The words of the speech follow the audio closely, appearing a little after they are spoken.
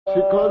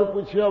ਸਿੱਖਾਂ ਨੂੰ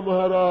ਪੁੱਛਿਆ,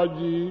 ਮਹਾਰਾਜ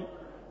ਜੀ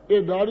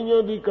ਇਹ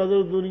ਦਾੜੀਆਂ ਦੀ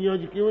ਕਦਰ ਦੁਨੀਆ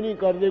 'ਚ ਕਿਉਂ ਨਹੀਂ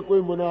ਕਰਦੇ?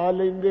 ਕੋਈ ਮਨਾ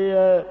ਲੈਂਦੇ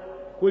ਹੈ,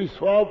 ਕੋਈ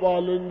ਸਵਾਹ ਪਾ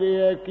ਲੈਂਦੇ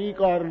ਹੈ, ਕੀ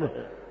ਕਾਰਨ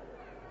ਹੈ?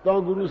 ਤਾਂ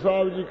ਗੁਰੂ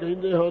ਸਾਹਿਬ ਜੀ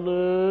ਕਹਿੰਦੇ ਹਨ,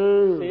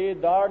 ਸੇ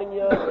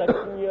ਦਾੜੀਆਂ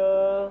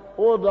ਸੱਚੀਆਂ,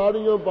 ਉਹ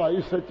ਦਾੜੀਆਂ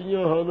ਭਾਈ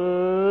ਸੱਚੀਆਂ ਹਨ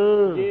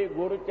ਜੇ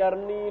ਗੁਰ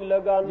ਚਰਨੀ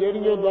ਲਗਨ,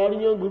 ਜਿਹੜੀਆਂ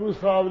ਦਾੜੀਆਂ ਗੁਰੂ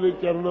ਸਾਹਿਬ ਦੇ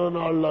ਚਰਨਾਂ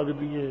ਨਾਲ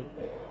ਲੱਗਦੀਆਂ।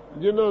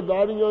 ਜਿਨ੍ਹਾਂ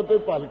ਦਾੜੀਆਂ ਤੇ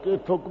ਭਲਕੇ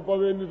ਥੁੱਕ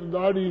ਪਵੇ ਨਿਤ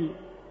ਦਾੜੀ,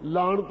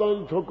 ਲਾਣਤਾਂ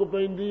ਦੀ ਥੁੱਕ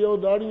ਪੈਂਦੀ ਹੈ, ਉਹ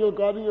ਦਾੜੀਆਂ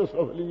ਕਾਹਦੀਆਂ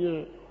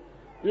ਸਫਲੀਆਂ।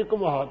 ਇੱਕ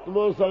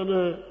ਮਹਾਤਮਾ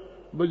ਸਨ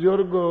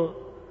ਬਜ਼ੁਰਗ,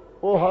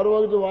 ਉਹ ਹਰ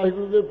ਵਕਤ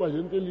ਵਾਹਿਗੁਰੂ ਦੇ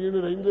ਭਜਨ ਤੇ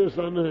ਲੀਨ ਰਹਿੰਦੇ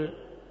ਸਨ।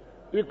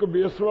 ਇੱਕ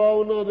ਬੇਸਵਾ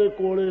ਉਹਨਾਂ ਦੇ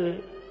ਕੋਲੇ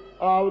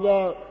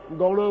ਆਪਦਾ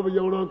ਗਾਉਣਾ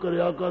ਵਜਾਉਣਾ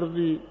ਕਰਿਆ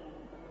ਕਰਦੀ।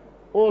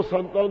 ਉਹ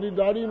ਸੰਤਾਂ ਦੀ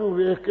ਦਾੜੀ ਨੂੰ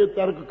ਵੇਖ ਕੇ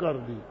ਤਰਕ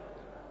ਕਰਦੀ।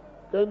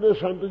 ਕਹਿੰਦੇ,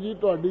 ਸੰਤ ਜੀ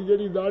ਤੁਹਾਡੀ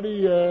ਜਿਹੜੀ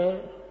ਦਾੜੀ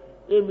ਹੈ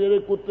ਇਹ ਮੇਰੇ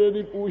ਕੁੱਤੇ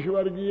ਦੀ ਪੂਛ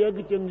ਵਰਗੀ ਹੈ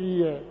ਕਿ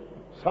ਚੰਗੀ ਹੈ?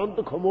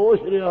 ਸੰਤ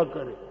ਖਮੋਸ਼ ਰਿਹਾ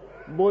ਕਰੇ,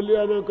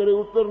 ਬੋਲਿਆ ਨਾ ਕਰੇ,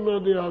 ਉੱਤਰ ਨਾ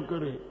ਦਿਆ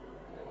ਕਰੇ।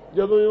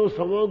 ਜਦੋਂ ਇਹ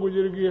ਸਮਾਂ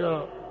ਗੁਜ਼ਰ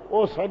ਗਿਆ,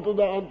 ਉਹ ਸੰਤ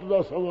ਦਾ ਅੰਤ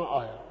ਦਾ ਸਮਾਂ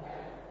ਆਇਆ।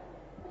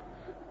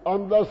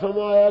 ਅੰਤ ਦਾ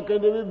ਸਮਾਂ ਆਇਆ,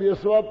 ਕਹਿੰਦੇ ਵੀ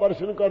ਬੇਸਵਾ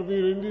ਪ੍ਰਸ਼ਨ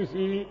ਕਰਦੀ ਰਹਿੰਦੀ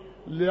ਸੀ,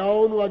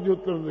 ਲਿਆਓ ਉਹਨੂੰ ਅੱਜ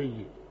ਉੱਤਰ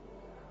ਦਈਏ।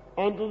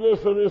 ਅੰਤ ਦੇ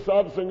ਸਮੇਂ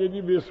ਸਾਧ ਸੰਗਤ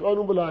ਜੀ ਬੇਸਵਾ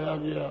ਨੂੰ ਬੁਲਾਇਆ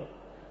ਗਿਆ।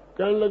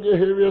 ਕਹਿਣ ਲੱਗੇ,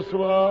 ਹੇ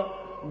ਬੇਸਵਾ,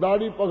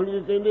 ਦਾੜੀ ਪਕੜ ਕੇ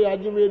ਕਹਿੰਦੇ,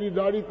 ਅੱਜ ਮੇਰੀ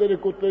ਦਾੜੀ ਤੇਰੇ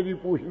ਕੁੱਤੇ ਦੀ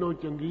ਪੂਛ ਨਾਲੋਂ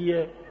ਚੰਗੀ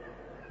ਹੈ।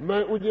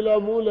 ਮੈਂ ਉਜਲਾ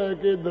ਮੂੰਹ ਲੈ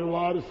ਕੇ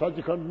ਦਰਬਾਰ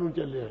ਸੱਚਖੰਡ ਨੂੰ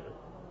ਚੱਲਿਆ।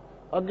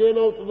 ਅੱਗੇ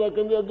ਨਾ ਉੱਤਰਦਾ।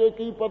 ਕਹਿੰਦੇ, ਅੱਗੇ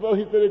ਕੀ ਪਤਾ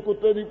ਸੀ ਤੇਰੇ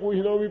ਕੁੱਤੇ ਦੀ ਪੂਛ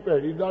ਨਾਲੋਂ ਵੀ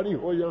ਭੈੜੀ ਦਾੜੀ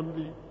ਹੋ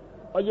ਜਾਂਦੀ।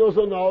 ਅਜੋ ਉਸ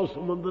ਨਾਉ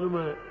ਸਮੁੰਦਰ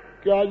ਮੈਂ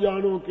ਕਿਆ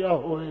ਜਾਣੋ ਕਿਆ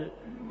ਹੋਏ।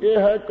 ਇਹ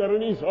ਹੈ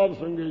ਕਰਨੀ ਸਾਧ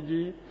ਸੰਗਤ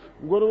ਜੀ,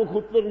 ਗੁਰਮੁਖ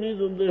ਉੱਤਰ ਨਹੀਂ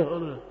ਦਿੰਦੇ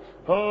ਹਨ।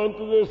 ਹਾਂ,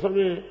 ਅੰਤ ਦੇ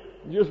ਸਮੇਂ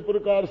ਜਿਸ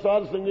ਪ੍ਰਕਾਰ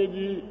ਸਾਧ ਸੰਗਤ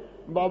ਜੀ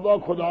ਬਾਬਾ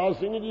ਖੁਦਾ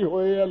ਸਿੰਘ ਜੀ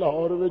ਹੋਏ ਆ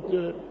ਲਾਹੌਰ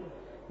ਵਿੱਚ,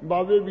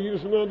 ਬਾਬੇ ਵੀਰ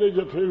ਸਿੰਘਾਂ ਦੇ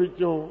ਜਥੇ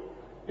ਵਿੱਚੋਂ,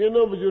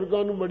 ਇਹਨਾਂ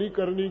ਬਜ਼ੁਰਗਾਂ ਨੂੰ ਬੜੀ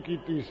ਕਰਨੀ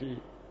ਕੀਤੀ ਸੀ।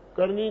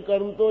 ਕਰਨੀ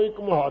ਕਰਨ ਤੋਂ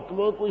ਇੱਕ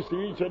ਮਹਾਤਮਾ ਕੋਈ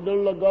ਸਰੀਰ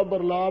ਛੱਡਣ ਲੱਗਾ,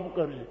 ਬਰਲਾਪ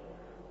ਕਰੇ।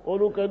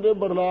 ਉਹਨੂੰ ਕਹਿੰਦੇ,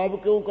 ਬਰਲਾਪ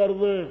ਕਿਉਂ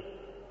ਕਰਦੇ?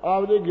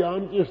 ਆਪਦੇ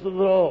ਗਿਆਨ 'ਚ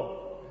ਸਥਿਤ ਰਹੋ।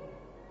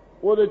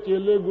 ਉਹਦੇ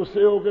ਚੇਲੇ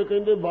ਗੁੱਸੇ ਹੋ ਕੇ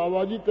ਕਹਿੰਦੇ,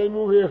 ਬਾਬਾ ਜੀ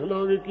ਤੈਨੂੰ ਵੇਖ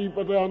ਲਾਂਗੇ, ਕੀ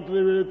ਪਤਾ ਅੰਤ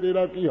ਦੇ ਵੇਲੇ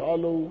ਤੇਰਾ ਕੀ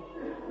ਹਾਲ ਹੋਊ।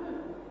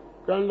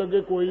 ਕਹਿਣ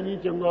ਲੱਗੇ, ਕੋਈ ਨਹੀਂ,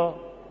 ਚੰਗਾ।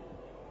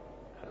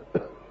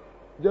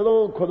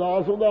 ਜਦੋਂ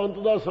ਖੁਦਾ ਸਿੰਘ ਦਾ ਅੰਤ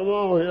ਦਾ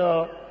ਸਮਾਂ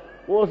ਹੋਇਆ,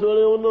 ਉਸ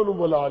ਵੇਲੇ ਉਹਨਾਂ ਨੂੰ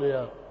ਬੁਲਾ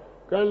ਲਿਆ।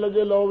 ਕਹਿਣ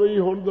ਲੱਗੇ, ਲਓ ਬਈ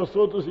ਹੁਣ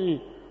ਦੱਸੋ ਤੁਸੀਂ,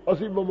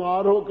 ਅਸੀਂ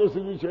ਬਿਮਾਰ ਹੋ ਕੇ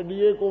ਸਰੀਰ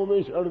ਛੱਡੀਏ,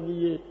 ਕੋਵੇਂ ਛੱਡ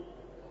ਦਈਏ?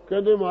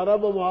 ਕਹਿੰਦੇ, ਮਹਾਰਾਜ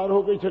ਬਿਮਾਰ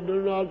ਹੋ ਕੇ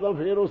ਛੱਡਣ ਨਾਲ ਤਾਂ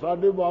ਫੇਰ ਉਹ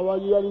ਸਾਡੇ ਬਾਬਾ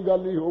ਜੀ ਵਾਲੀ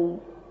ਗੱਲ ਹੀ ਹੋਊ।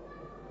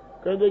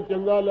 ਕਹਿੰਦੇ,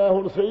 ਚੰਗਾ, ਲੈ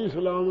ਹੁਣ ਸਹੀ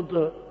ਸਲਾਮਤ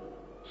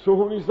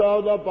ਸੁਖਮਨੀ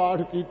ਸਾਹਿਬ ਦਾ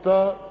ਪਾਠ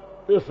ਕੀਤਾ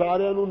ਤੇ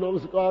ਸਾਰਿਆਂ ਨੂੰ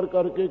ਨਮਸਕਾਰ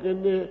ਕਰਕੇ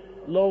ਕਹਿੰਦੇ,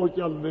 ਲਓ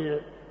ਚੱਲਦੇ ਆ।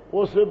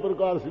 ਉਸੇ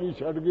ਪ੍ਰਕਾਰ ਸਰੀਰ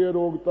ਛੱਡ ਗਏ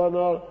ਰੋਗਤਾ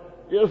ਨਾਲ।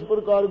 ਇਸ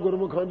ਪ੍ਰਕਾਰ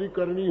ਗੁਰਮੁਖਾਂ ਦੀ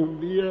ਕਰਨੀ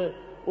ਹੁੰਦੀ ਹੈ,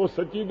 ਉਹ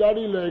ਸੱਚੀ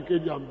ਦਾੜੀ ਲੈ ਕੇ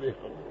ਜਾਂਦੇ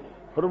ਹਨ।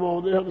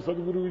 ਫਰਮਾਉਂਦੇ ਹਨ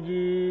ਸਤਿਗੁਰੂ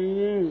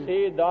ਜੀ,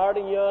 ਸੇ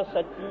ਦਾੜੀਆਂ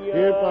ਸੱਚੀਆਂ,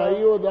 ਇਹ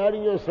ਭਾਈ ਉਹ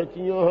ਦਾੜੀਆਂ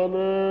ਸੱਚੀਆਂ ਹਨ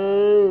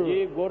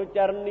ਜੇ ਗੁਰ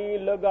ਚਰਨੀ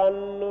ਲਗਨ।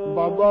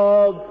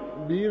 ਬਾਬਾ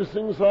ਵੀਰ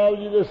ਸਿੰਘ ਸਾਹਿਬ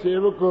ਜੀ ਦੇ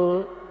ਸੇਵਕ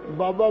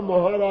ਬਾਬਾ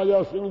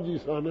ਮਹਾਰਾਜਾ ਸਿੰਘ ਜੀ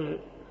ਸਨ।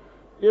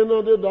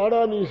 ਇਹਨਾਂ ਦੇ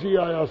ਦਾੜਾ ਨਹੀਂ ਸੀ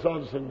ਆਇਆ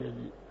ਸਾਧ ਸੰਗਤ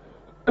ਜੀ।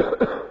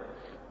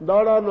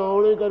 ਦਾੜਾ ਨਾ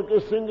ਆਉਣੇ ਕਰਕੇ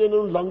ਸਿੰਘ ਇਹਨਾਂ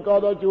ਨੂੰ ਲੰਕਾ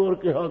ਦਾ ਚੋਰ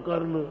ਕਿਹਾ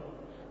ਕਰਨ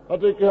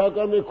ਅਤੇ ਕਿਹਾ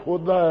ਕਰਨ ਇਹ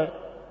ਖੋਦਾ ਹੈ,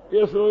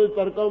 ਇਸ ਨੂੰ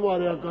ਤਰਕਾ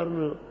ਮਾਰਿਆ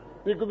ਕਰਨ।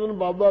 ਇੱਕ ਦਿਨ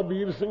ਬਾਬਾ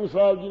ਵੀਰ ਸਿੰਘ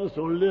ਸਾਹਿਬ ਜੀ ਨੇ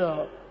ਸੁਣ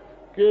ਲਿਆ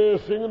ਕਿ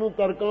ਸਿੰਘ ਨੂੰ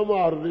ਤਰਕਾ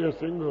ਮਾਰਦੇ ਆ।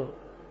 ਸਿੰਘ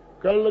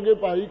ਕਹਿਣ ਲੱਗੇ,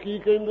 ਭਾਈ ਕੀ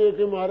ਕਹਿੰਦੇ?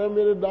 ਕਿ ਮਾਰਾ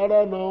ਮੇਰੇ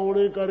ਦਾੜਾ ਨਾ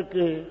ਆਉਣੇ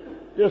ਕਰਕੇ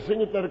ਇਹ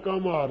ਸਿੰਘ ਤਰਕਾ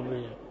ਮਾਰਦੇ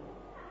ਆ।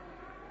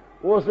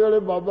 ਉਸ ਵੇਲੇ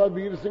ਬਾਬਾ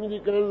ਵੀਰ ਸਿੰਘ ਜੀ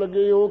ਕਹਿਣ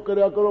ਲੱਗੇ, ਉਹ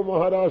ਕਰਿਆ ਕਰੋ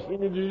ਮਹਾਰਾਜ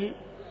ਸਿੰਘ ਜੀ,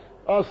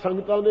 ਆਹ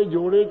ਸੰਗਤਾਂ ਦੇ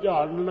ਜੋੜੇ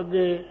ਝਾੜਨ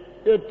ਲੱਗੇ,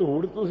 ਇਹ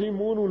ਧੂੜ ਤੁਸੀਂ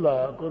ਮੂੰਹ ਨੂੰ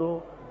ਲਾਇਆ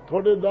ਕਰੋ,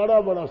 ਤੁਹਾਡੇ ਦਾੜਾ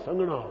ਬੜਾ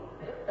ਸੰਘਣਾ।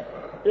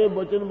 ਇਹ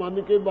ਬਚਨ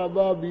ਮੰਨ ਕੇ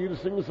ਬਾਬਾ ਵੀਰ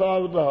ਸਿੰਘ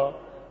ਸਾਹਿਬ ਦਾ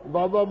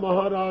ਬਾਬਾ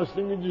ਮਹਾਰਾਜ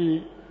ਸਿੰਘ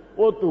ਜੀ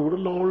ਉਹ ਧੂੜ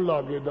ਲਾਉਣ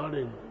ਲੱਗੇ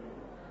ਦਾੜੇ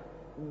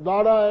ਨੂੰ।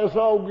 ਦਾੜਾ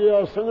ਐਸਾ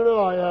ਉੱਗਿਆ, ਸੰਘਣਾ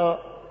ਆਇਆ,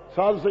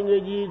 ਸਾਧ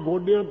ਸੰਗਤ ਜੀ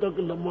ਗੋਡਿਆਂ ਤੱਕ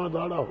ਲੰਮਾ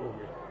ਦਾੜਾ ਹੋ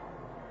ਗਿਆ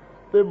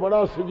ਤੇ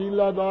ਬੜਾ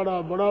ਸਜੀਲਾ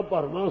ਦਾੜਾ, ਬੜਾ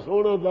ਭਰਨਾ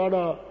ਸੋਹਣਾ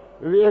ਦਾੜਾ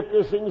ਵੇਖ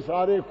ਕੇ ਸਿੰਘ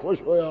ਸਾਰੇ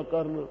ਖੁਸ਼ ਹੋਇਆ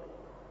ਕਰਨ।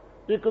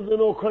 ਇੱਕ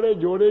ਦਿਨ ਉਹ ਖੜੇ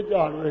ਜੋੜੇ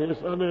ਝਾੜ ਰਹੇ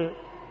ਸਨ।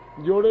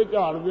 ਜੋੜੇ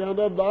ਝਾੜਦਿਆਂ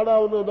ਦਾ ਦਾੜਾ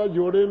ਉਹਨਾਂ ਦਾ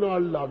ਜੋੜੇ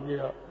ਨਾਲ ਲੱਗ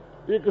ਗਿਆ।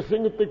 ਇੱਕ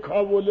ਸਿੰਘ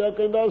ਤਿੱਖਾ ਬੋਲਿਆ,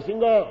 ਕਹਿੰਦਾ,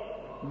 ਸਿੰਘਾ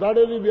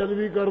ਦਾੜੇ ਦੀ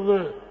ਬੇਅਦਬੀ ਕਰਦਾ,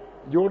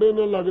 ਜੋੜੇ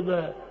ਨਾਲ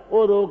ਲੱਗਦਾ।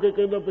 ਉਹ ਰੋ ਕੇ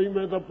ਕਹਿੰਦਾ, ਭਈ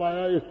ਮੈਂ ਤਾਂ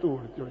ਪਾਇਆ ਇਸ ਧੂੜ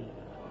ਚੋਂ ਹੀ।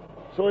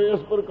 ਸੋ ਇਸ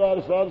ਪ੍ਰਕਾਰ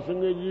ਸਾਧ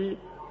ਸੰਗਤ ਜੀ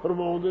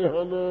ਫਰਮਾਉਂਦੇ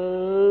ਹਨ,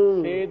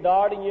 ਸੇ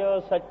ਦਾੜੀਆਂ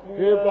ਸੱਚੀਆਂ,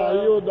 ਇਹ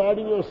ਭਾਈ ਉਹ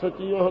ਦਾੜੀਆਂ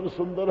ਸੱਚੀਆਂ ਹਨ,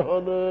 ਸੁੰਦਰ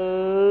ਹਨ,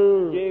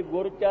 ਜੇ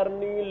ਗੁਰ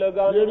ਚਰਨੀ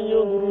ਲਗਨ,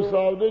 ਜਿਹੜੀਆਂ ਗੁਰੂ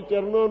ਸਾਹਿਬ ਦੇ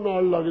ਚਰਨਾਂ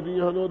ਨਾਲ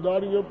ਲੱਗਦੀਆਂ ਹਨ, ਉਹ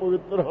ਦਾੜੀਆਂ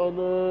ਪਵਿੱਤਰ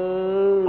ਹਨ।